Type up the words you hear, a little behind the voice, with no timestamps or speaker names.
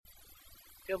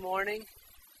Good morning.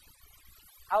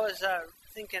 I was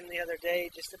thinking the other day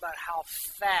just about how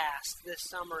fast this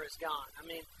summer has gone. I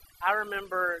mean, I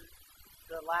remember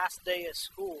the last day of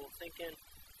school thinking,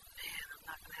 man, I'm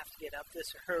not going to have to get up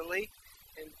this early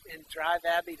and drive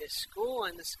Abby to school,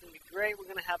 and this is going to be great.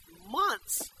 We're going to have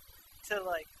months to,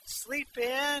 sleep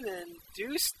in and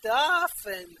do stuff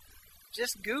and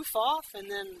just goof off, and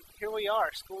then here we are.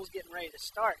 School's getting ready to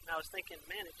start, and I was thinking,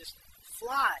 man, it just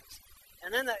flies.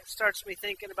 And then that starts me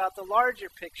thinking about the larger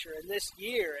picture and this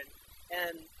year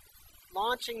and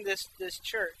launching this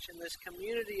church and this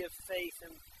community of faith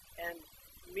and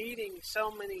meeting so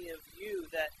many of you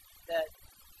that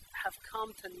have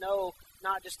come to know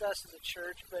not just us as a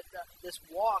church, but this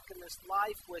walk and this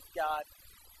life with God,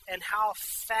 and how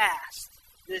fast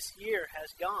this year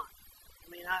has gone.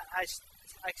 I mean,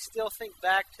 I still think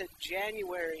back to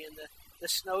January and the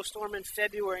snowstorm in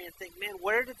February and think, man,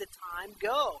 where did the time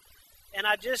go? And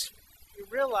you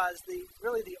realize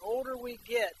the older we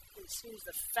get, it seems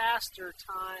the faster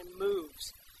time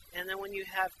moves. And then when you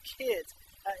have kids,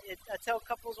 I tell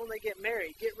couples when they get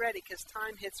married, get ready because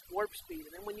time hits warp speed.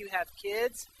 And then when you have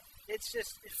kids, it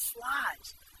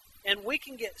flies. And we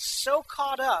can get so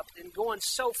caught up and going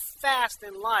so fast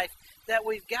in life that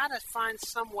we've got to find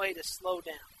some way to slow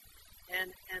down.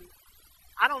 And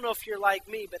I don't know if you're like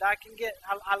me, but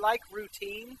I like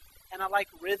routine and I like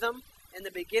rhythm. And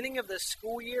the beginning of the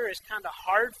school year is kind of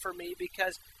hard for me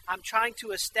because I'm trying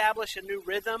to establish a new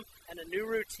rhythm and a new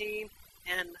routine.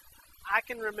 And I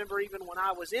can remember even when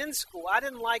I was in school, I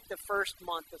didn't like the first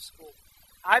month of school.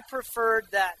 I preferred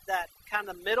that kind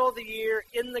of middle of the year,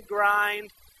 in the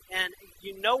grind, and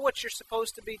you know what you're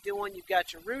supposed to be doing. You've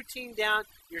got your routine down,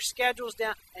 your schedule's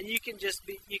down, and you can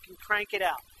crank it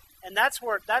out. And that's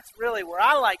really where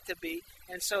I like to be.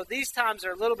 And so these times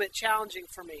are a little bit challenging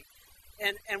for me.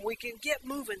 And we can get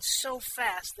moving so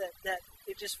fast that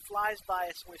it just flies by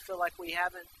us and we feel like we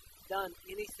haven't done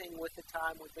anything with the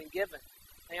time we've been given.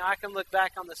 You know, I can look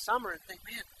back on the summer and think,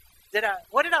 man,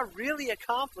 what did I really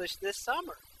accomplish this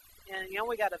summer? And,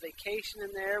 we got a vacation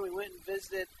in there. We went and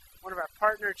visited one of our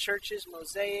partner churches,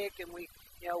 Mosaic, and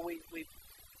we've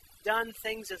done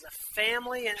things as a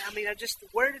family. And,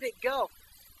 where did it go?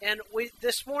 And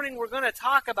this morning we're going to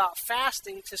talk about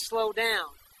fasting to slow down.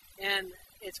 And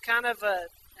it's kind of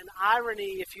an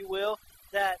irony, if you will,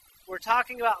 that we're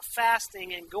talking about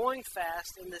fasting and going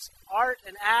fast, and this art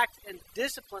and act and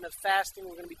discipline of fasting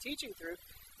we're going to be teaching through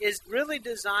is really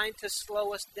designed to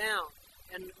slow us down.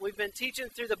 And we've been teaching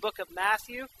through the book of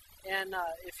Matthew, and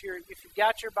if you've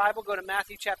got your Bible, go to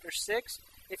Matthew chapter 6.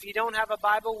 If you don't have a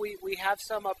Bible, we have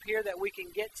some up here that we can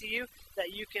get to you,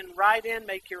 that you can write in,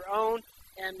 make your own,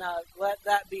 and let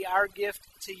that be our gift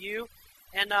to you.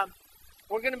 And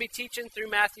we're going to be teaching through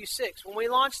Matthew 6. When we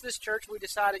launched this church, we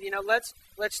decided,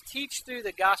 let's teach through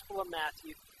the Gospel of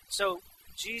Matthew so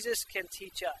Jesus can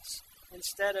teach us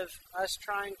instead of us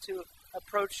trying to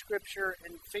approach Scripture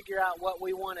and figure out what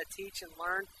we want to teach and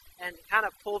learn and kind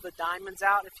of pull the diamonds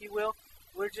out, if you will.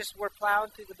 We're plowing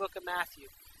through the book of Matthew.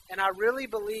 And I really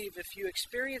believe if you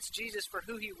experience Jesus for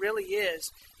who he really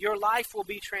is, your life will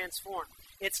be transformed.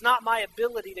 It's not my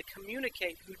ability to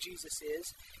communicate who Jesus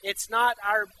is. It's not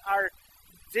our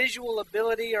visual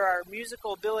ability or our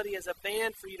musical ability as a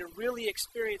band for you to really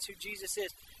experience who Jesus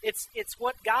is. It's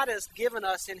what God has given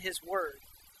us in his word.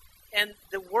 And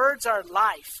the words are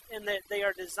life, and that they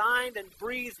are designed and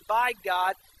breathed by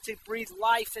God to breathe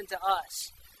life into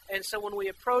us. And so when we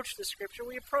approach the Scripture,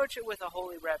 we approach it with a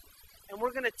holy reverence. And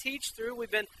we're going to teach through. We've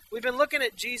been looking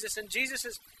at Jesus, and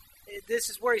this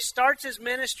is where he starts his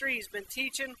ministry. He's been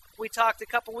teaching. We talked a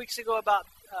couple weeks ago about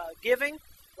giving,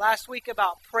 last week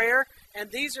about prayer, and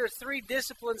these are three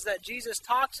disciplines that Jesus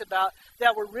talks about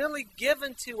that were really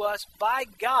given to us by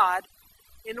God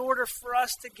in order for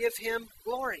us to give him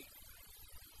glory.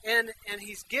 And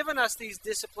he's given us these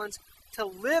disciplines to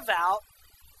live out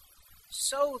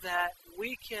so that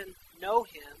we can know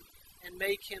him and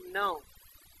make him known.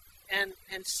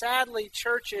 And sadly,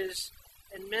 churches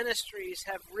and ministries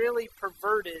have really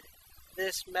perverted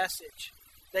this message.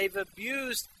 They've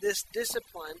abused this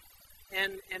discipline,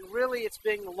 and really it's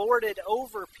being lorded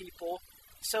over people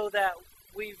so that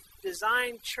we've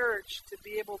designed church to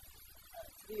be able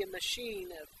to be a machine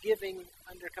of giving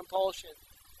under compulsion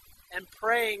and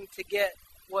praying to get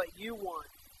what you want.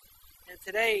 And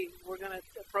today we're going to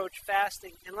approach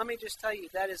fasting. And let me just tell you,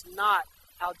 that is not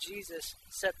how Jesus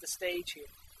set the stage here.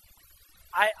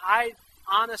 I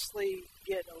honestly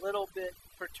get a little bit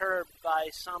perturbed by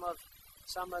some of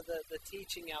the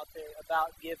teaching out there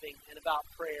about giving and about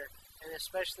prayer, and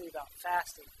especially about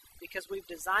fasting, because we've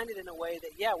designed it in a way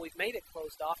that, we've made it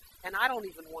closed off, and I don't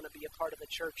even want to be a part of a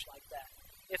church like that.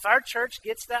 If our church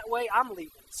gets that way, I'm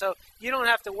leaving. So you don't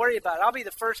have to worry about it. I'll be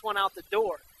the first one out the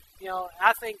door.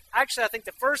 I think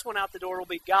the first one out the door will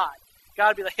be God. God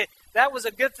will be like, hey, that was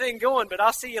a good thing going, but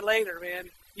I'll see you later, man.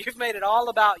 You've made it all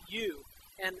about you.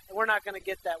 And we're not going to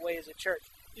get that way as a church.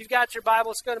 If you've got your Bible,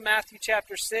 let's go to Matthew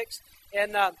chapter 6.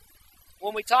 And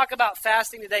when we talk about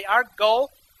fasting today, our goal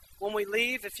when we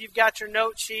leave, if you've got your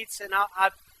note sheets, and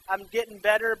I'm getting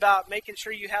better about making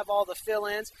sure you have all the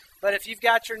fill-ins, but if you've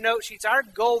got your note sheets, our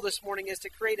goal this morning is to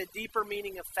create a deeper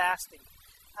meaning of fasting.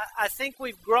 I think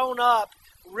we've grown up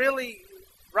really,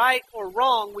 right or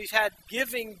wrong, we've had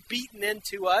giving beaten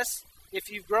into us.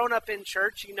 If you've grown up in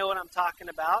church, you know what I'm talking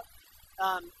about.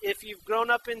 If you've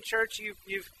grown up in church,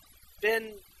 you've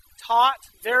been taught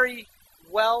very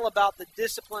well about the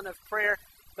discipline of prayer.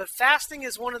 But fasting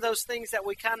is one of those things that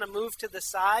we kind of move to the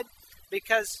side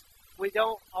because we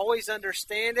don't always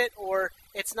understand it, or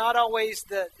it's not always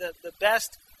the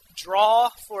best draw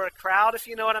for a crowd, if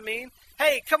you know what I mean.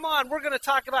 Hey, come on, we're going to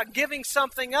talk about giving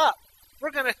something up.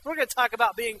 We're going to talk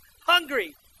about being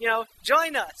hungry.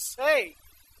 Join us. Hey.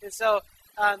 And so,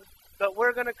 but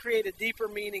we're going to create a deeper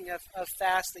meaning of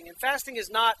fasting. And fasting is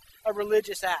not a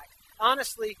religious act.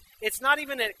 Honestly, it's not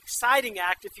even an exciting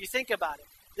act if you think about it.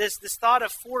 This thought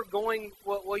of foregoing,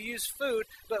 we'll use food,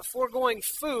 but foregoing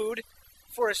food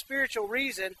for a spiritual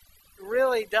reason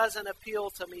really doesn't appeal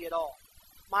to me at all.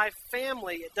 My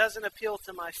family, it doesn't appeal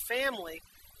to my family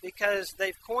because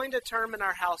they've coined a term in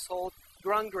our household,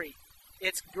 grungry.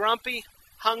 It's grumpy,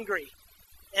 hungry.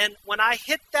 And when I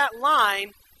hit that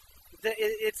line,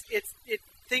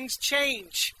 things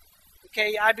change.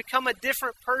 Okay, I become a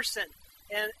different person.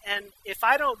 And if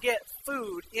I don't get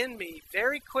food in me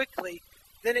very quickly,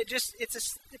 then it's a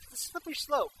slippery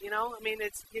slope.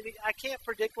 I can't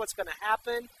predict what's going to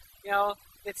happen.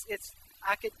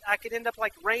 I could end up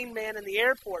like Rain Man in the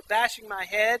airport, bashing my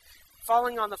head,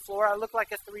 falling on the floor. I look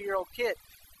like a 3-year-old kid.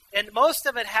 And most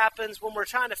of it happens when we're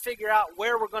trying to figure out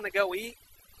where we're going to go eat.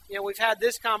 We've had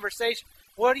this conversation.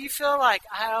 What do you feel like?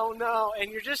 I don't know.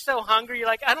 And you're just so hungry. You're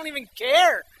like, I don't even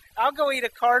care. I'll go eat a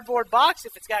cardboard box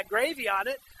if it's got gravy on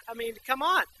it. I mean, come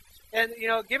on. And,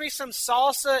 give me some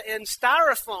salsa and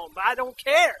styrofoam. I don't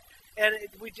care. And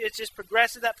it just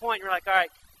progressed to that point. You're like, all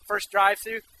right, first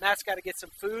drive-through, Matt's got to get some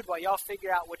food while y'all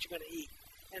figure out what you're going to eat.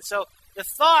 And so the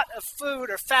thought of food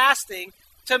or fasting,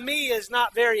 to me, is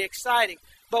not very exciting.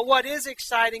 But what is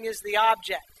exciting is the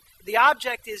object. The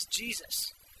object is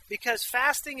Jesus. Because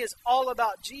fasting is all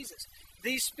about Jesus.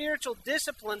 These spiritual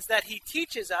disciplines that he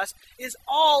teaches us is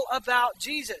all about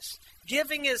Jesus.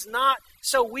 Giving is not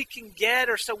so we can get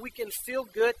or so we can feel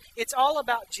good. It's all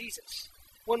about Jesus.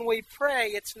 When we pray,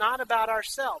 it's not about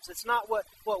ourselves. It's not what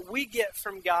we get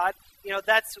from God.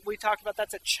 We talked about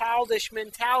that's a childish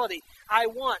mentality. I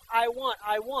want. I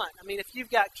mean, if you've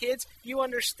got kids, you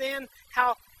understand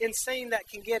how insane that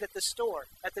can get at the store,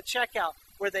 at the checkout,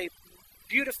 where they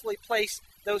beautifully place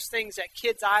those things at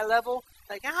kids' eye level,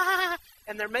 like,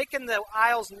 and they're making the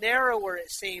aisles narrower, it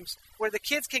seems, where the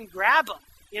kids can grab them.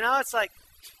 It's like,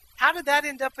 how did that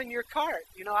end up in your cart?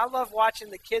 I love watching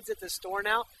the kids at the store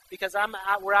now because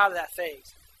we're out of that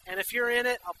phase. And if you're in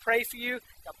it, I'll pray for you.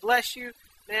 God bless you.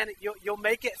 Man, you'll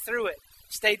make it through it.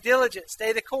 Stay diligent.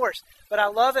 Stay the course. But I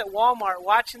love at Walmart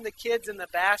watching the kids in the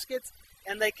baskets,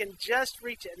 and they can just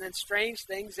reach it, and then strange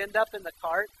things end up in the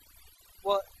cart.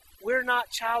 Well, we're not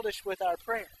childish with our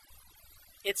prayer.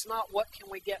 It's not what can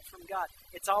we get from God.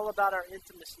 It's all about our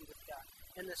intimacy with God.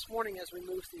 And this morning as we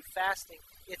move through fasting,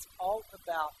 it's all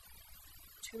about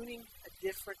tuning a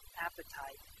different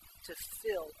appetite to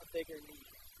fill a bigger need.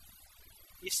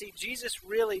 You see, Jesus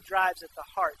really drives at the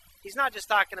heart. He's not just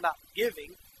talking about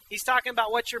giving. He's talking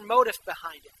about what's your motive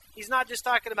behind it. He's not just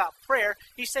talking about prayer.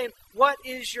 He's saying, what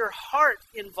is your heart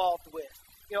involved with?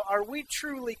 Are we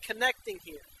truly connecting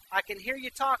here? I can hear you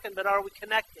talking, but are we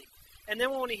connecting? And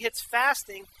then when he hits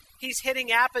fasting, he's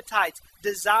hitting appetites,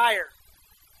 desire.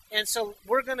 And so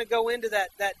we're going to go into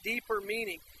that deeper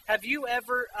meaning. Have you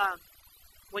ever,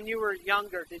 when you were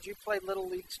younger, did you play Little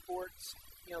League sports?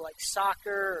 Like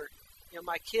soccer or,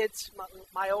 my kids,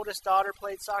 my oldest daughter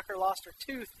played soccer, lost her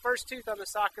first tooth on the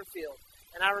soccer field.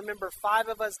 And I remember 5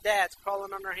 of us dads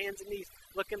crawling on our hands and knees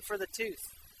looking for the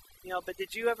tooth. But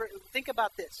did you ever, think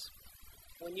about this.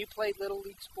 When you played Little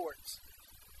League sports,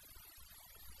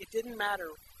 it didn't matter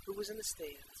who was in the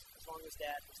stands as long as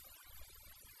Dad was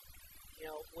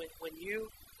there. When you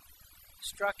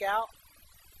struck out,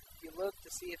 you looked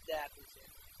to see if Dad was there.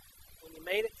 When you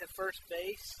made it to first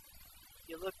base,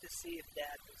 you looked to see if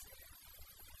Dad was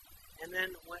there. And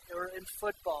then or in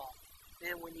football,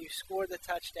 then when you score the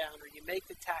touchdown or you make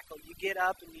the tackle, you get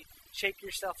up and you shake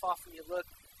yourself off and you look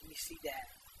and you see Dad.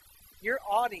 Your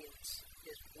audience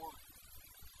is one.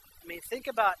 I mean, think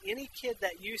about any kid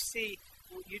that you see.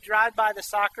 You drive by the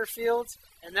soccer fields,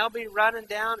 and they'll be running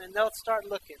down, and they'll start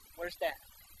looking. Where's Dad?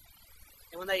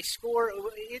 And when they score,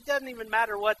 it doesn't even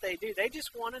matter what they do. They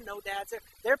just want to know Dad's there.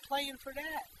 They're playing for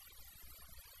Dad.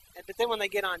 But then when they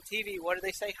get on TV, what do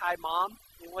they say? Hi, Mom.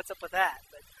 I mean, what's up with that?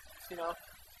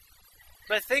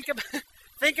 But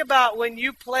think about when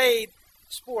you played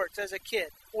sports as a kid,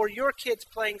 or your kids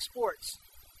playing sports.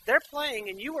 They're playing,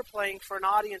 and you were playing for an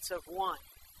audience of one.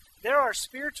 There are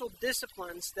spiritual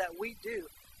disciplines that we do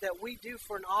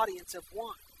for an audience of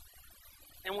one.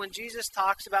 And when Jesus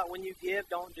talks about when you give,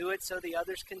 don't do it so the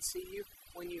others can see you.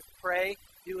 When you pray,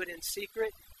 do it in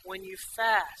secret. When you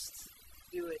fast,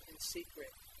 do it in secret.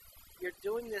 You're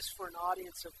doing this for an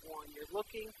audience of one. You're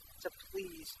looking to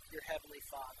please your Heavenly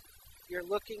Father. You're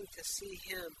looking to see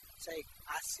Him say,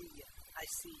 I see you. I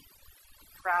see you. I'm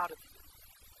proud of you.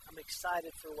 I'm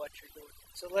excited for what you're doing.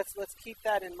 So let's keep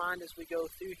that in mind as we go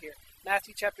through here.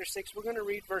 Matthew chapter 6, we're going to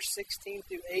read verse 16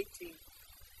 through 18. It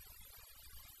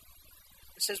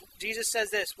says, Jesus says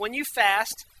this, when you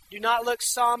fast, do not look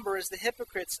somber as the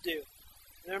hypocrites do.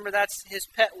 Remember, that's his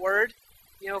pet word,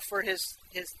 for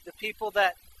the people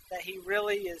that he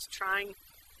really is trying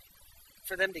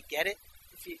for them to get it.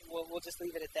 We'll just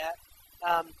leave it at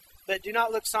that. But do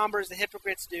not look somber as the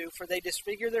hypocrites do, for they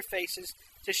disfigure their faces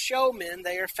to show men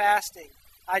they are fasting.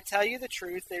 I tell you the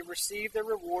truth, they receive their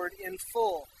reward in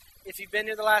full. If you've been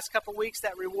here the last couple of weeks,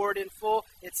 that reward in full,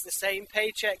 it's the same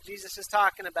paycheck Jesus is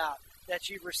talking about, that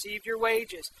you've received your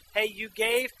wages. Hey, you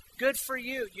gave, good for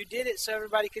you. You did it so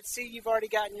everybody could see you've already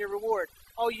gotten your reward.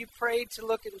 Oh, you prayed to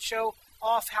look and show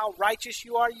off how righteous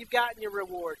you are, you've gotten your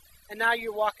reward. And now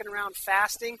you're walking around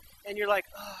fasting, and you're like,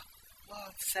 oh,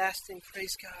 I'm fasting,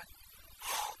 praise God.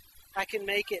 I can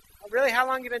make it. Really, how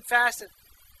long have you been fasting?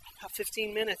 About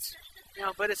 15 minutes.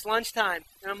 But it's lunchtime,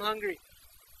 and I'm hungry.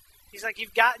 He's like,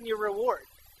 you've gotten your reward.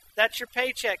 That's your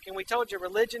paycheck. And we told you,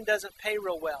 religion doesn't pay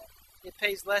real well. It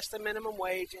pays less than minimum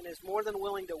wage and is more than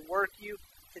willing to work you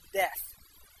to death.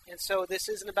 And so this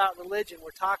isn't about religion.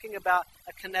 We're talking about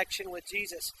a connection with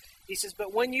Jesus. He says,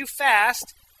 but when you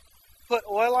fast, put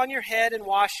oil on your head and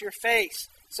wash your face,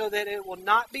 so that it will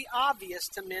not be obvious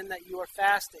to men that you are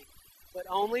fasting, but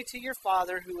only to your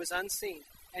Father who is unseen.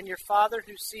 And your Father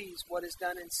who sees what is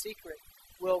done in secret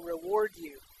will reward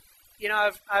you.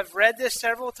 I've read this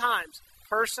several times,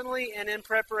 personally and in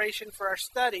preparation for our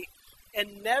study,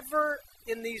 and never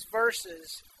in these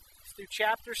verses, through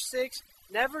chapter 6,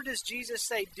 never does Jesus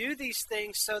say, do these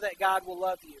things so that God will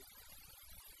love you.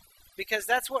 Because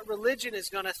that's what religion is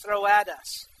going to throw at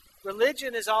us.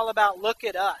 Religion is all about look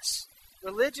at us.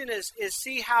 Religion is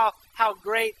see how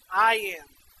great I am.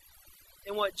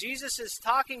 And what Jesus is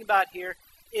talking about here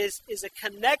is a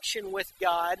connection with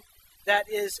God that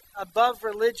is above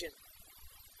religion.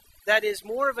 That is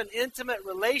more of an intimate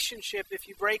relationship if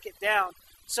you break it down,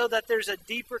 so that there's a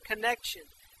deeper connection.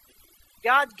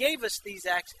 God gave us these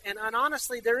acts, and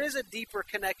honestly, there is a deeper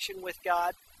connection with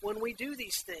God when we do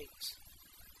these things.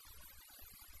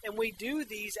 And we do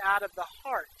these out of the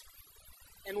heart.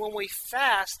 And when we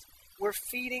fast, we're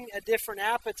feeding a different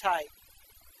appetite.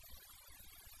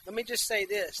 Let me just say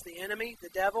this. The enemy, the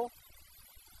devil,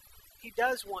 he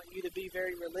does want you to be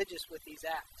very religious with these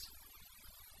acts.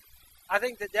 I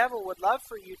think the devil would love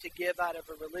for you to give out of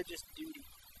a religious duty.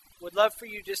 Would love for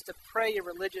you just to pray a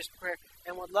religious prayer.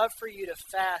 And would love for you to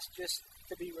fast just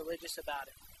to be religious about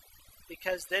it.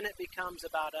 Because then it becomes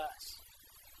about us.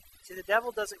 See, the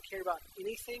devil doesn't care about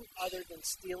anything other than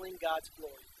stealing God's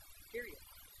glory. Period.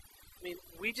 I mean,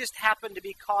 we just happen to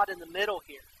be caught in the middle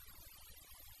here.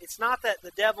 It's not that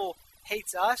the devil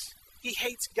hates us. He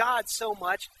hates God so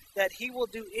much that he will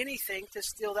do anything to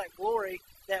steal that glory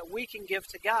that we can give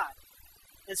to God.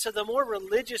 And so the more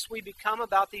religious we become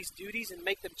about these duties and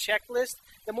make them checklists,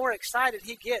 the more excited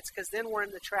he gets, because then we're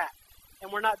in the trap.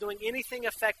 And we're not doing anything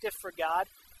effective for God.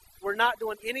 We're not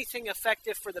doing anything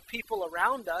effective for the people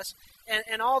around us.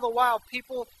 And all the while,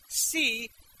 people see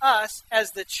us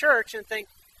as the church and think,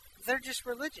 they're just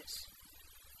religious.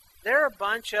 They're a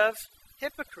bunch of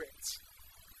hypocrites.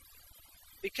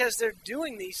 Because they're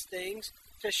doing these things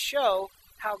to show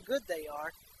how good they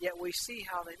are, yet we see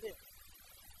how they live.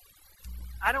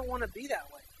 I don't want to be that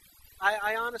way.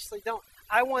 I honestly don't.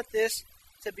 I want this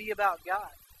to be about God.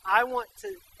 I want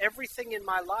everything in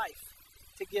my life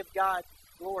to give God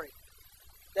glory.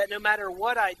 That no matter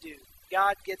what I do,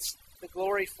 God gets the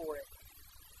glory for it.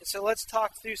 And so let's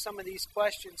talk through some of these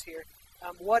questions here.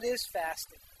 What is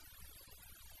fasting?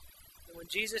 And when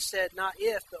Jesus said, not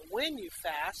if, but when you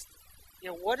fast,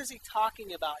 what is he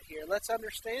talking about here? Let's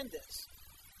understand this.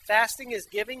 Fasting is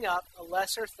giving up a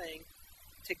lesser thing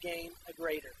to gain a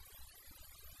greater.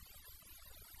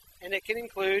 And it can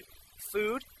include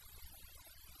food.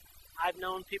 I've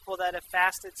known people that have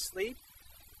fasted sleep.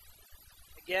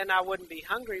 Again, I wouldn't be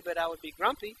hungry, but I would be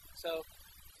grumpy. So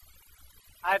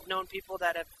I've known people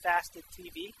that have fasted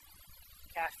TV,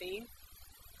 caffeine,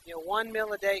 one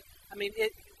meal a day. I mean,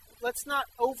 let's not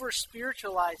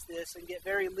over-spiritualize this and get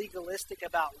very legalistic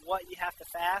about what you have to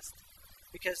fast,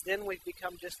 because then we've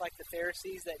become just like the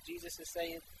Pharisees that Jesus is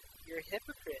saying, you're a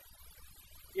hypocrite.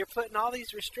 You're putting all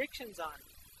these restrictions on me.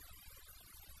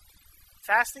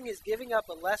 Fasting is giving up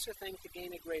a lesser thing to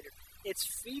gain a greater. It's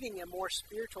feeding a more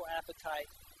spiritual appetite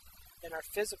than our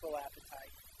physical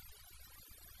appetite.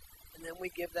 And then we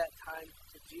give that time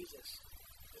to Jesus.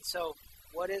 And so,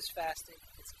 what is fasting?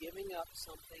 It's giving up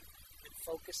something and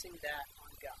focusing that on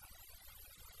God.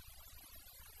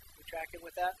 You tracking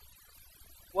with that?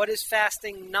 What is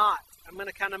fasting not? I'm going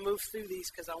to kind of move through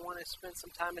these because I want to spend some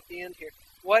time at the end here.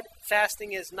 What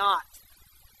fasting is not?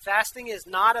 Fasting is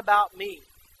not about me.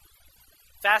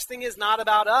 Fasting is not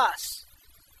about us.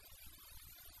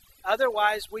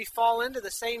 Otherwise, we fall into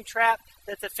the same trap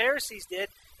that the Pharisees did.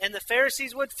 And the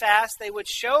Pharisees would fast. They would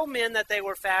show men that they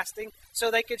were fasting so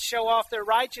they could show off their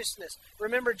righteousness.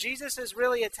 Remember, Jesus is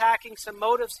really attacking some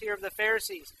motives here of the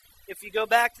Pharisees. If you go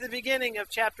back to the beginning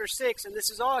of chapter 6, and this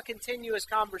is all a continuous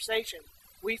conversation.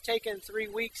 We've taken 3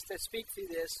 weeks to speak through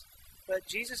this, but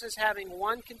Jesus is having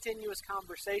one continuous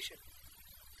conversation.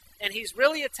 And he's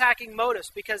really attacking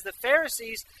motives because the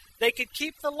Pharisees, they could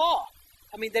keep the law.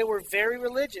 I mean, they were very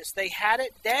religious. They had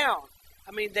it down.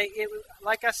 I mean,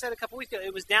 like I said a couple weeks ago,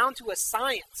 it was down to a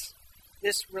science,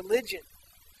 this religion.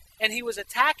 And he was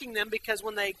attacking them because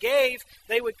when they gave,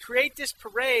 they would create this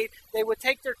parade. They would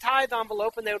take their tithe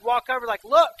envelope and they would walk over like,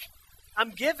 look,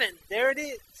 I'm giving. There it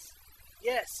is.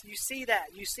 Yes, you see that.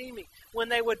 You see me. When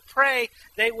they would pray,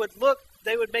 they would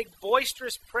make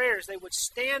boisterous prayers. They would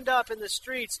stand up in the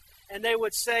streets and they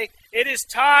would say, it is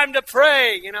time to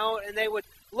pray, and they would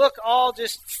look all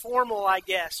just formal, I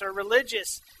guess, or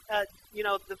religious,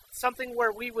 something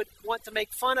where we would want to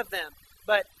make fun of them.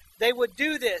 But they would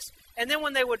do this. And then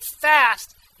when they would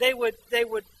fast, they would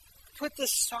put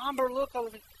this somber look on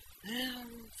it. I'm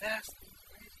fasting.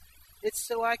 It's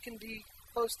so I can be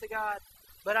close to God,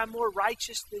 but I'm more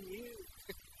righteous than you.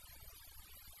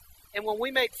 And when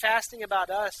we make fasting about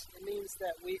us, it means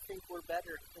that we think we're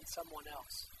better than someone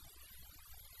else.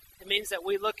 It means that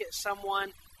we look at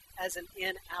someone as an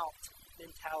in-out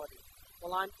mentality.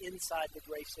 Well, I'm inside the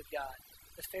grace of God.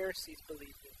 The Pharisees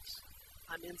believed this.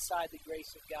 I'm inside the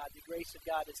grace of God. The grace of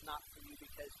God is not for you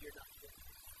because you're not good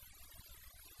enough.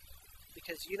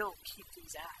 Because you don't keep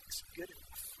these acts good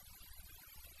enough.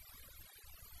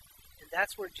 And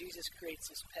that's where Jesus creates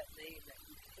this pet name that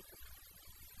you hypocrite.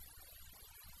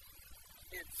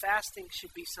 And fasting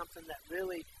should be something that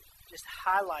really just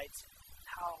highlights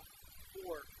how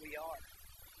poor we are.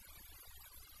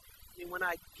 I mean, when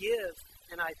I give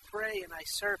and I pray and I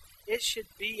serve, it should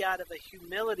be out of a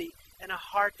humility and a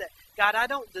heart that, God, I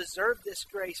don't deserve this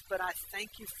grace, but I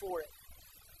thank you for it.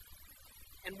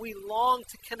 And we long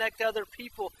to connect other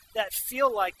people that feel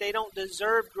like they don't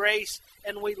deserve grace,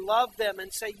 and we love them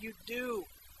and say, you do.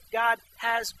 God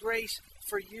has grace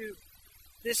for you.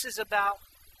 This is about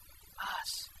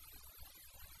us.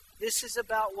 This is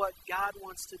about what God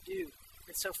wants to do.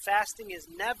 And so fasting is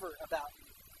never about you.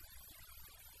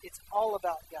 It's all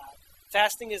about God.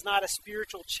 Fasting is not a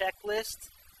spiritual checklist.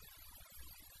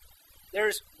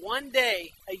 There's one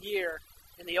day a year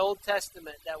in the Old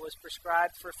Testament that was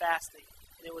prescribed for fasting,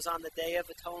 and it was on the Day of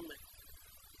Atonement.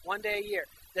 One day a year.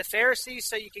 The Pharisees,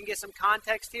 so you can get some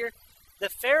context here, the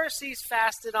Pharisees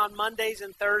fasted on Mondays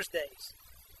and Thursdays.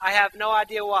 I have no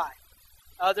idea why,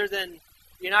 other than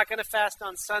you're not going to fast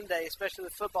on Sunday, especially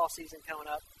with football season coming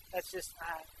up. That's just,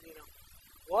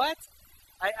 what?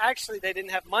 They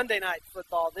didn't have Monday night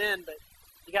football then, but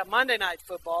you got Monday night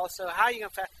football, so how are you going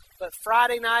to fast? But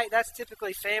Friday night, that's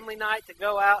typically family night to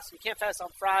go out, so you can't fast on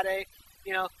Friday,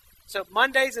 So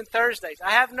Mondays and Thursdays.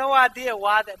 I have no idea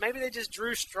why that. Maybe they just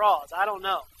drew straws. I don't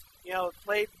know.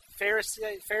 Played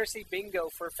Pharisee bingo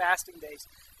for fasting days.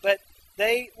 But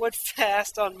they would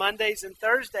fast on Mondays and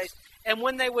Thursdays. And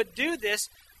when they would do this,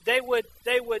 they would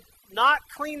not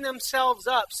clean themselves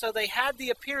up, so they had the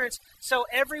appearance so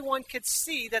everyone could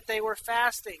see that they were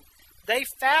fasting. They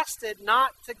fasted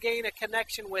not to gain a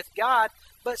connection with God,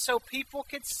 but so people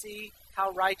could see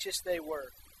how righteous they were.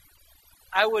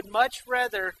 I would much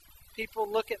rather people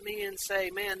look at me and say,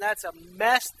 man, that's a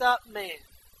messed up man,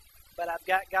 but I've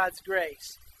got God's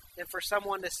grace, than for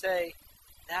someone to say,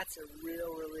 that's a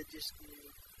real religious dude.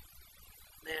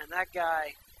 Man, that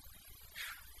guy,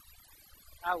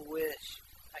 I wish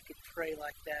I could pray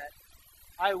like that.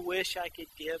 I wish I could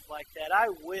give like that. I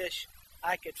wish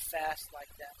I could fast like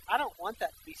that. I don't want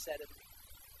that to be said of me.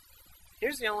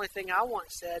 Here's the only thing I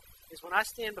want said is when I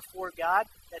stand before God,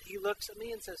 that He looks at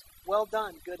me and says, well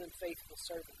done, good and faithful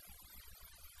servant.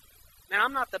 Man,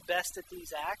 I'm not the best at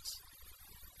these acts.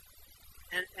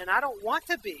 And I don't want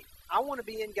to be. I want to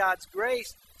be in God's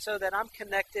grace so that I'm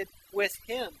connected with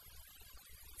Him.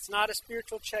 It's not a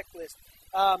spiritual checklist.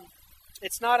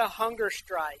 It's not a hunger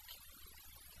strike.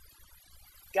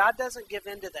 God doesn't give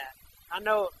in to that. I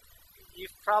know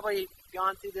you've probably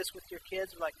gone through this with your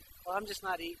kids. Like, well, I'm just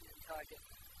not eating until I get.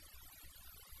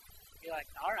 You're like,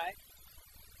 all right.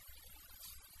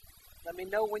 Let me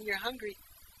know when you're hungry.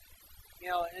 You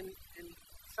know, and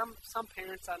some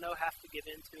parents I know have to give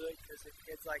into it because their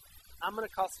kid's like, I'm going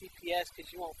to call CPS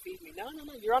because you won't feed me. No,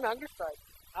 you're on a hunger strike.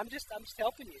 I'm just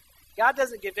helping you. God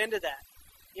doesn't give in to that.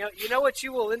 You know what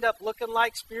you will end up looking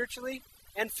like spiritually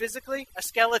and physically? A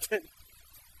skeleton.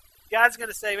 God's going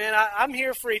to say, man, I'm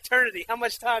here for eternity. How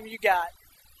much time you got?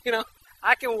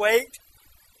 I can wait.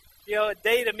 A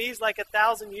day to me is like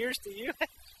 1,000 years to you.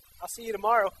 I'll see you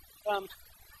tomorrow.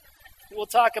 We'll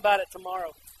talk about it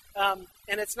tomorrow.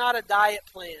 And it's not a diet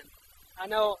plan. I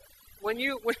know when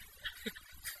you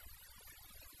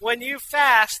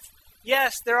fast,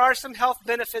 yes, there are some health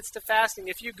benefits to fasting.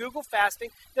 If you Google fasting,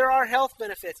 there are health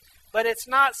benefits. But it's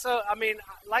not so,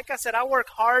 like I said, I work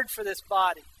hard for this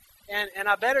body. And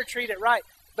I better treat it right.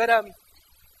 But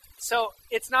so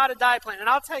it's not a diet plan. And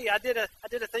I'll tell you, I did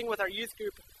a thing with our youth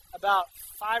group about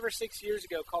 5 or 6 years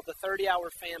ago called the 30-hour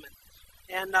famine.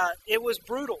 And it was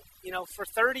brutal. For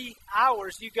 30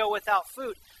 hours you go without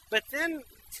food. But then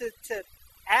to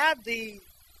add the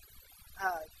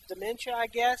dementia, I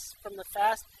guess, from the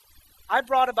fast, I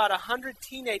brought about 100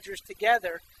 teenagers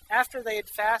together after they had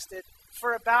fasted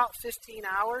for about 15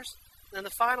 hours. And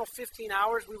the final 15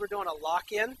 hours we were doing a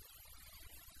lock-in.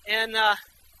 And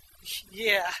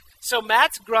so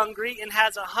Matt's grungry and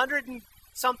has 100 and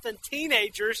something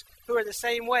teenagers who are the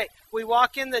same way. We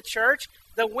walk in the church.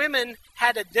 The women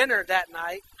had a dinner that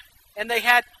night, and they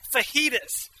had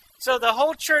fajitas. So the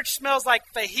whole church smells like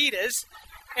fajitas,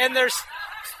 and there's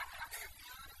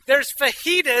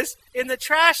fajitas in the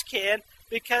trash can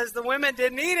because the women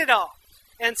didn't eat it all.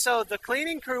 And so the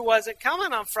cleaning crew wasn't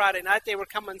coming on Friday night. They were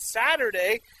coming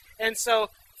Saturday. And so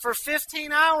for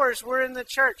 15 hours, we're in the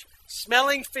church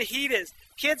smelling fajitas.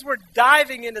 Kids were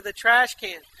diving into the trash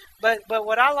can. But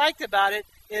what I liked about it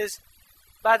is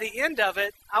by the end of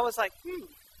it, I was like,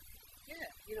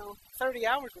 30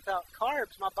 hours without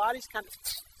carbs. My body's kind of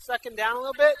sucking down a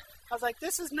little bit. I was like,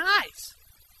 this is nice.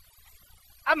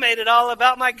 I made it all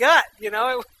about my gut.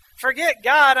 Forget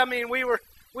God.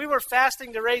 We were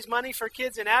fasting to raise money for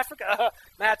kids in Africa.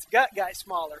 Matt's gut got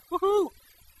smaller. Woohoo!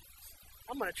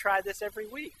 I'm going to try this every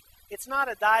week. It's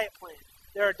not a diet plan.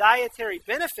 There are dietary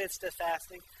benefits to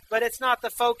fasting, but it's not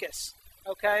the focus.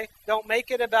 Okay? Don't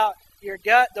make it about your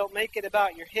gut. Don't make it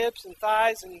about your hips and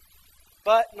thighs and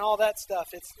butt and all that stuff.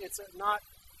 It's not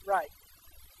right.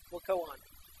 We'll go on.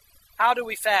 How do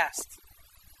we fast?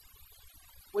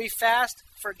 We fast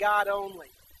for God only,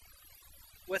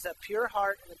 with a pure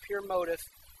heart and a pure motive.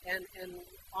 And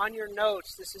on your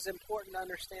notes, this is important to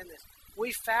understand this.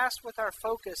 We fast with our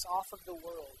focus off of the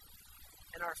world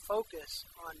and our focus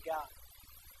on God.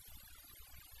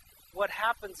 What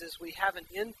happens is we have an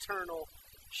internal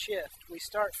shift. We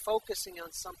start focusing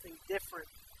on something different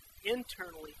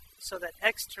internally so that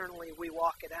externally we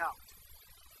walk it out.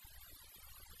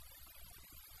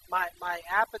 My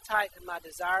appetite and my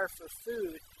desire for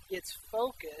food, it's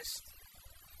focused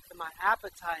to my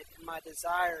appetite and my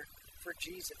desire for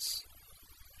Jesus.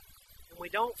 And we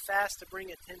don't fast to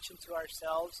bring attention to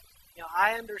ourselves.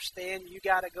 I understand you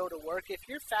got to go to work. If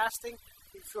you're fasting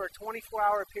for a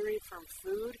 24-hour period from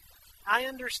food, I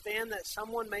understand that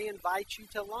someone may invite you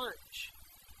to lunch.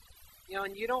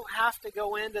 And you don't have to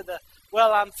go into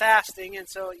I'm fasting, and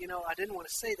so, I didn't want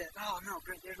to say that. Oh, no,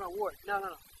 great, there's my word.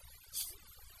 No.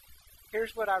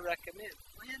 Here's what I recommend.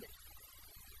 Plan it.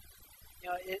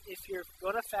 If you're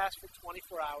going to fast for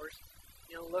 24 hours,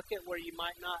 look at where you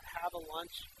might not have a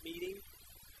lunch meeting,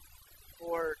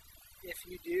 or if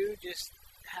you do, just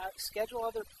schedule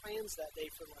other plans that day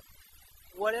for lunch.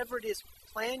 Whatever it is,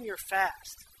 plan your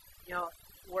fast.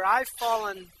 Where I've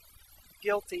fallen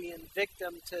guilty and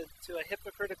victim to a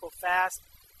hypocritical fast,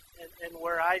 and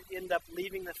where I end up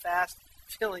leaving the fast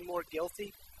feeling more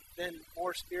guilty than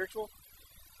more spiritual,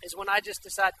 is when I just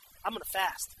decide, I'm going to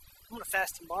fast. I'm going to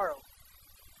fast tomorrow.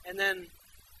 And then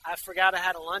I forgot I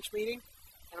had a lunch meeting,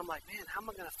 and I'm like, man, how am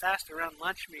I going to fast around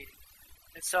lunch meeting?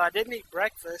 And so I didn't eat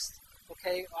breakfast,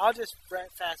 Okay, I'll just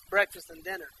fast breakfast and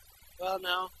dinner. Well,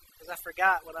 no, because I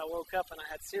forgot when I woke up and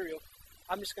I had cereal.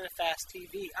 I'm just going to fast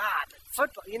TV. But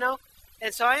football,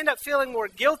 And so I end up feeling more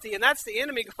guilty, and that's the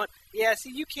enemy going, yeah,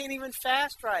 see, you can't even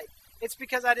fast right. It's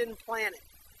because I didn't plan it.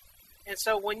 And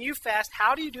so when you fast,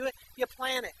 how do you do it? You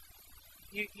plan it.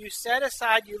 You set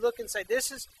aside, you look and say,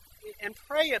 and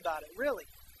pray about it, really.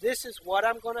 This is what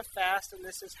I'm going to fast, and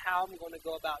this is how I'm going to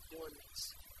go about doing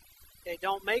this. Okay,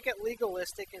 don't make it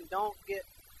legalistic, and don't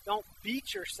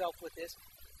beat yourself with this,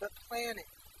 but plan it.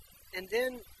 And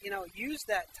then, use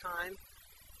that time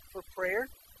for prayer,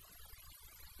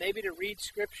 maybe to read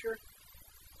Scripture,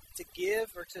 to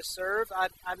give or to serve.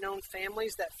 I've known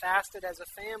families that fasted as a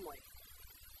family,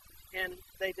 and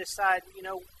they decide,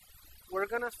 we're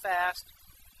going to fast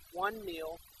one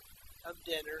meal of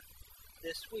dinner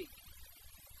this week.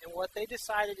 And what they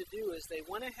decided to do is they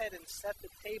went ahead and set the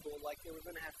table like they were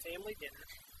going to have family dinner.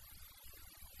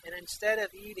 And instead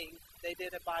of eating, they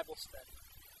did a Bible study.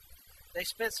 They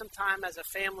spent some time as a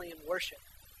family in worship.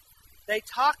 They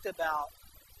talked about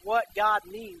what God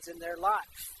means in their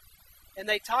life. And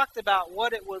they talked about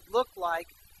what it would look like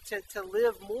to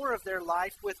live more of their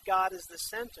life with God as the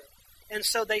center. And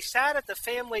so they sat at the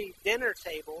family dinner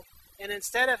table, and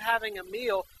instead of having a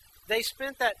meal, they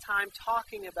spent that time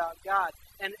talking about God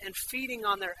and feeding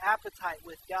on their appetite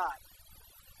with God.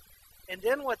 And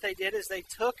then what they did is they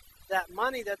took that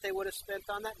money that they would have spent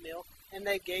on that meal and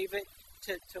they gave it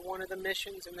to one of the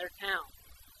missions in their town.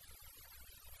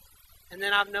 And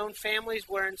then I've known families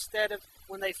where instead of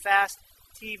when they fast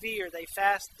TV or they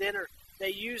fast dinner,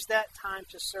 they use that time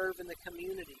to serve in the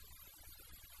community.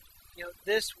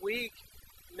 This week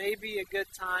may be a good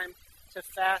time to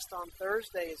fast on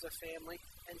Thursday as a family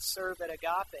and serve at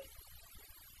Agape.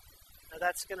 Now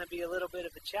that's going to be a little bit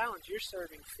of a challenge. You're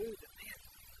serving food, but man,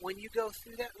 when you go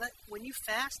through that, when you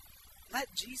fast,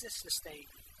 let Jesus sustain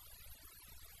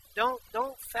you.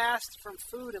 Don't fast from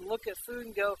food and look at food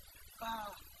and go,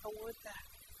 oh, I want that.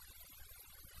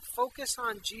 Focus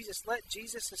on Jesus. Let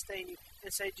Jesus sustain you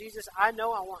and say, Jesus, I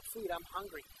know I want food. I'm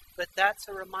hungry. But that's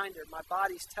a reminder. My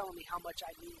body's telling me how much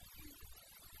I need you.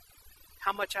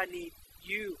 How much I need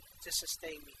you to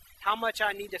sustain me. How much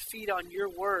I need to feed on your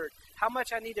word. How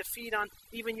much I need to feed on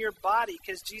even your body.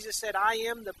 Because Jesus said, I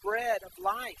am the bread of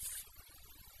life.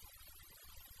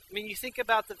 I mean, you think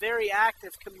about the very act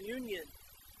of communion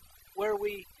where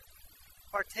we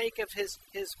partake of his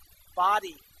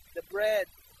body, the bread,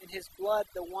 and his blood,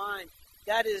 the wine.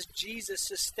 That is Jesus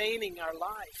sustaining our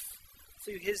life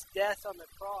through his death on the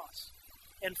cross.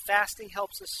 And fasting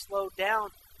helps us slow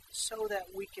down so that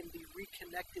we can be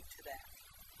reconnected to that.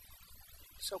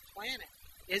 So plan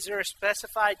it. Is there a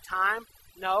specified time?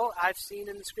 No, I've seen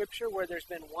in the Scripture where there's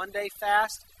been 1 day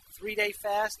fast, 3 day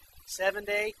fast, 7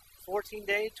 day, 14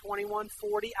 day, 21,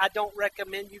 40. I don't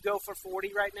recommend you go for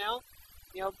 40 right now.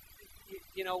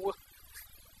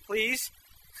 Please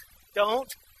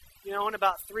don't. In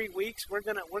about 3 weeks we're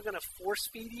gonna force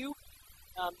feed you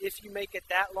if you make it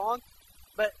that long.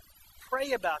 But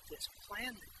pray about this,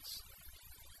 plan this.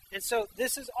 And so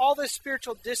this is all this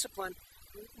spiritual discipline.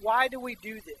 Why do we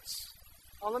do this?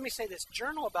 Well, let me say this.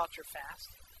 Journal about your fast.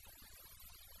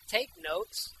 Take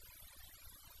notes.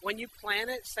 When you plan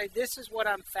it, say, this is what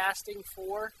I'm fasting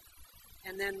for,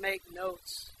 and then make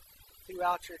notes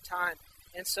throughout your time.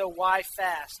 And so why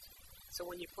fast? So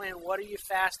when you plan, what are you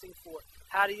fasting for?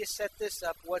 How do you set this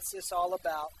up? What's this all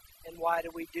about? And why do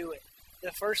we do it?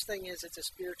 The first thing is it's a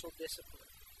spiritual discipline.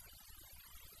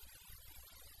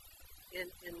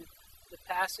 In the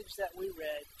passage that we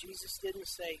read, Jesus didn't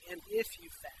say, and if you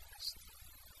fast,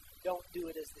 don't do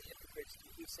it as the hypocrites do.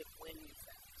 He said, when you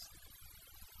fast.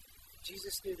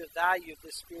 Jesus knew the value of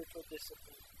this spiritual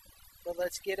discipline. But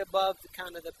let's get above the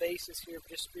kind of the basis here of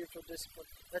just spiritual discipline.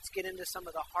 Let's get into some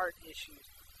of the heart issues.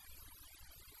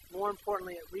 More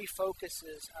importantly, it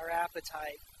refocuses our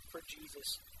appetite for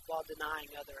Jesus while denying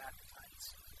other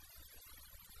appetites.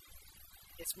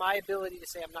 It's my ability to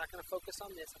say, I'm not going to focus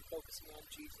on this, I'm focusing on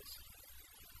Jesus.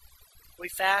 We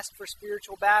fast for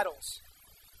spiritual battles.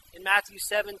 In Matthew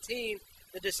 17,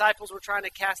 the disciples were trying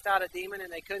to cast out a demon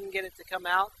and they couldn't get it to come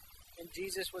out. And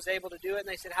Jesus was able to do it. And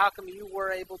they said, how come you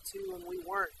were able to and we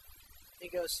weren't? He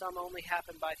goes, some only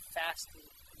happen by fasting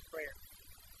and prayer.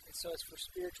 And so it's for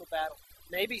spiritual battle.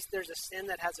 Maybe there's a sin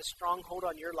that has a stronghold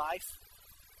on your life.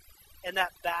 And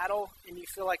that battle, and you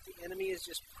feel like the enemy is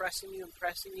just pressing you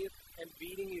and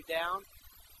beating you down.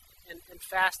 And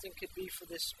fasting could be for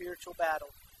this spiritual battle.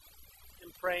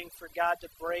 And praying for God to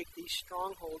break these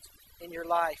strongholds in your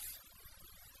life.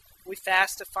 We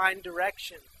fast to find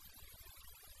direction.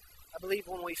 I believe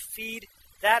when we feed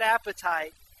that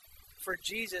appetite for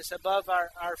Jesus above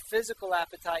our physical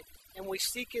appetite, and we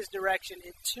seek His direction,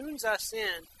 it tunes us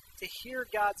in to hear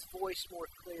God's voice more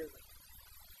clearly.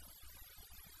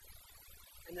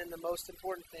 And then the most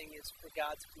important thing is for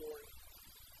God's glory.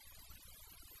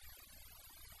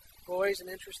 Glory is an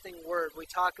interesting word. We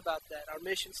talk about that. Our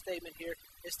mission statement here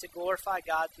is to glorify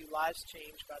God through lives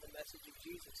changed by the message of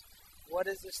Jesus. What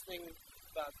is this thing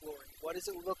about glory? What does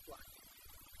it look like?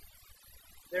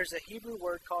 There's a Hebrew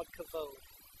word called kavod,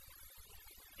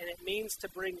 and it means to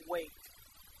bring weight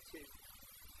to.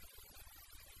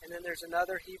 And then there's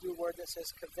another Hebrew word that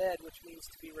says kaved, which means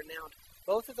to be renowned.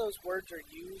 Both of those words are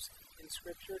used in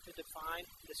Scripture to define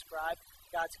and describe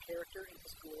God's character and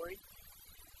His glory.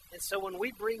 And so when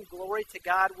we bring glory to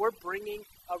God, we're bringing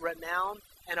a renown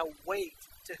and a weight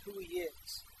to who He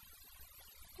is.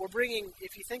 We're bringing,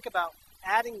 if you think about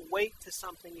adding weight to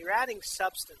something, you're adding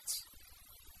substance.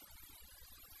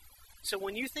 So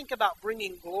when you think about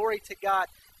bringing glory to God,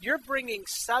 you're bringing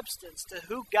substance to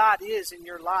who God is in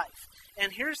your life.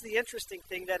 And here's the interesting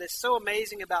thing that is so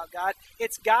amazing about God.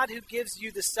 It's God who gives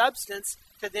you the substance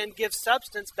to then give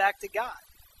substance back to God.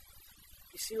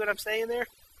 You see what I'm saying there?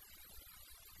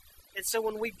 And so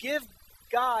when we give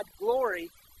God glory,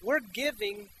 we're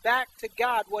giving back to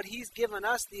God what He's given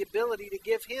us the ability to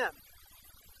give Him.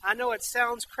 I know it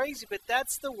sounds crazy, but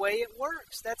that's the way it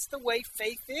works. That's the way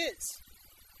faith is.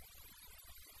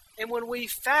 And when we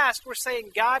fast, we're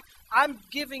saying, God, I'm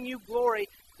giving you glory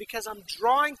because I'm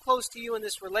drawing close to you in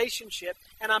this relationship,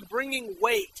 and I'm bringing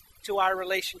weight to our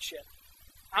relationship.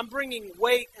 I'm bringing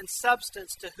weight and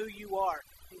substance to who you are.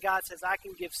 And God says, I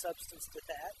can give substance to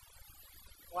that.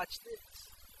 Watch this.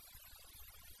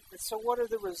 And so what are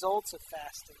the results of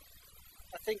fasting?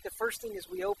 I think the first thing is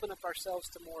we open up ourselves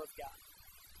to more of God.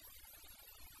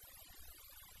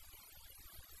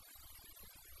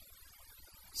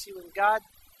 See, when God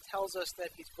tells us that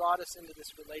He's brought us into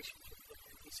this relationship with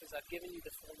Him, He says, I've given you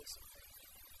the fullness of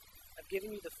faith. I've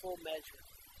given you the full measure,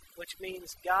 which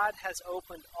means God has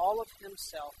opened all of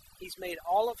Himself. He's made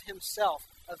all of Himself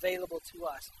available to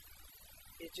us.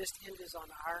 It just hinges on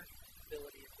our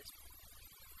ability at this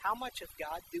point. How much of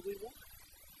God do we want?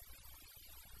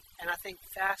 And I think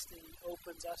fasting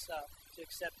opens us up to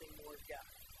accepting more of God.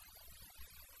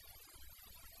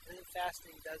 And then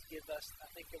fasting does give us, I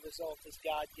think the result is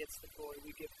God gets the glory.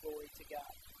 We give glory to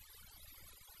God.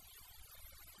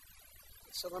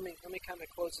 So let me kind of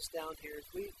close this down here.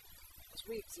 As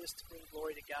we exist to bring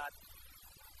glory to God,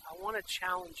 I want to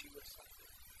challenge you with something.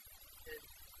 And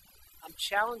I'm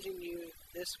challenging you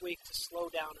this week to slow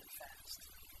down and fast.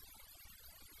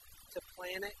 To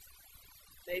plan it.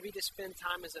 Maybe to spend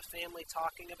time as a family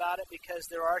talking about it, because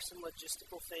there are some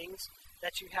logistical things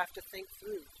that you have to think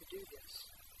through to do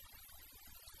this.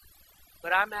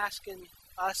 But I'm asking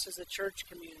us as a church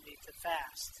community to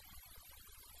fast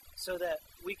so that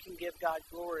we can give God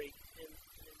glory. And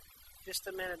in just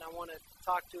a minute, I want to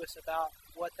talk to us about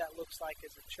what that looks like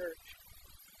as a church.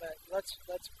 But let's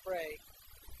pray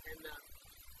and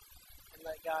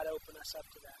let God open us up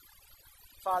to that.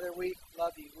 Father, we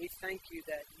love you. We thank you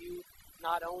that you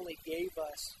not only gave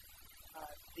us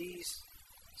these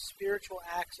spiritual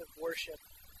acts of worship,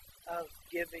 of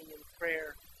giving and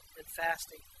prayer and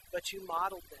fasting, but you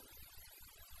modeled them.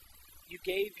 You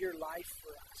gave your life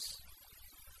for us.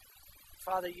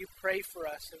 Father, you pray for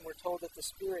us, and we're told that the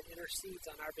Spirit intercedes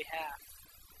on our behalf.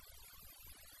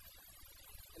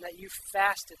 And that you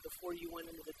fasted before you went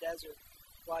into the desert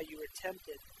while you were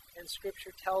tempted. And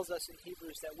Scripture tells us in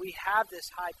Hebrews that we have this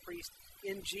high priest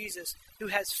in Jesus who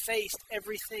has faced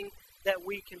everything that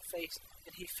we can face,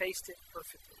 and he faced it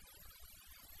perfectly.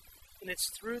 And it's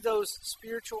through those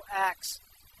spiritual acts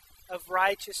of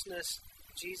righteousness,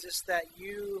 Jesus, that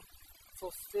you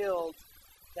fulfilled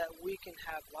that we can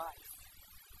have life.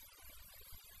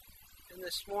 And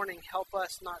this morning, help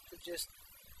us not to just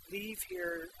leave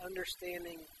here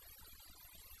understanding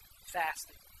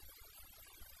fasting.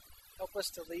 Help us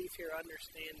to leave here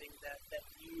understanding that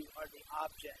you are the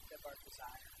object of our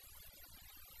desire.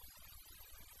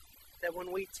 That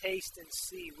when we taste and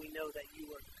see, we know that you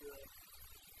are good.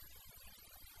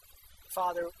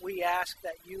 Father, we ask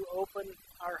that you open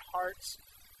our hearts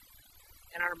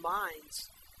and our minds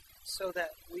so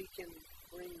that we can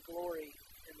bring glory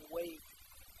and weight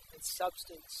and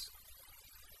substance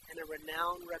and a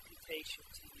renowned reputation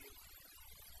to you.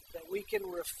 That we can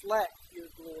reflect your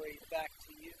glory back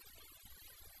to you.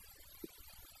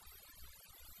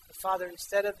 But Father,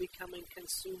 instead of becoming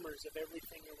consumers of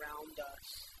everything around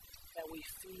us, that we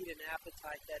feed an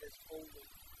appetite that is holy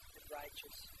and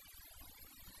righteous.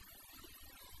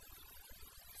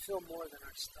 Fill more than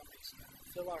our stomachs, God.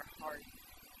 Fill our heart,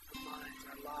 our minds,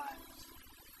 our lives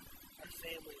our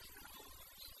families and our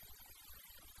homes.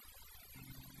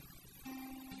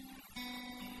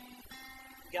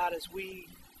 God, as we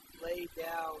lay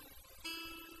down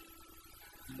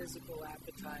physical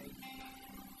appetite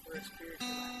for a spiritual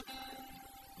appetite,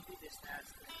 we just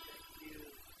ask that you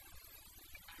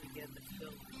begin to fill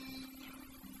us.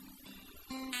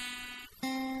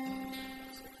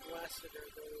 So blessed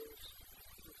are those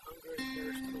who hunger and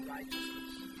thirst for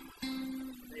righteousness.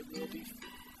 They will be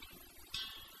filled.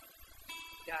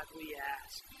 God, we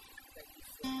ask that you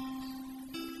fill us.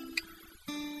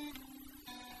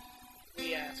 We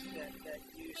ask that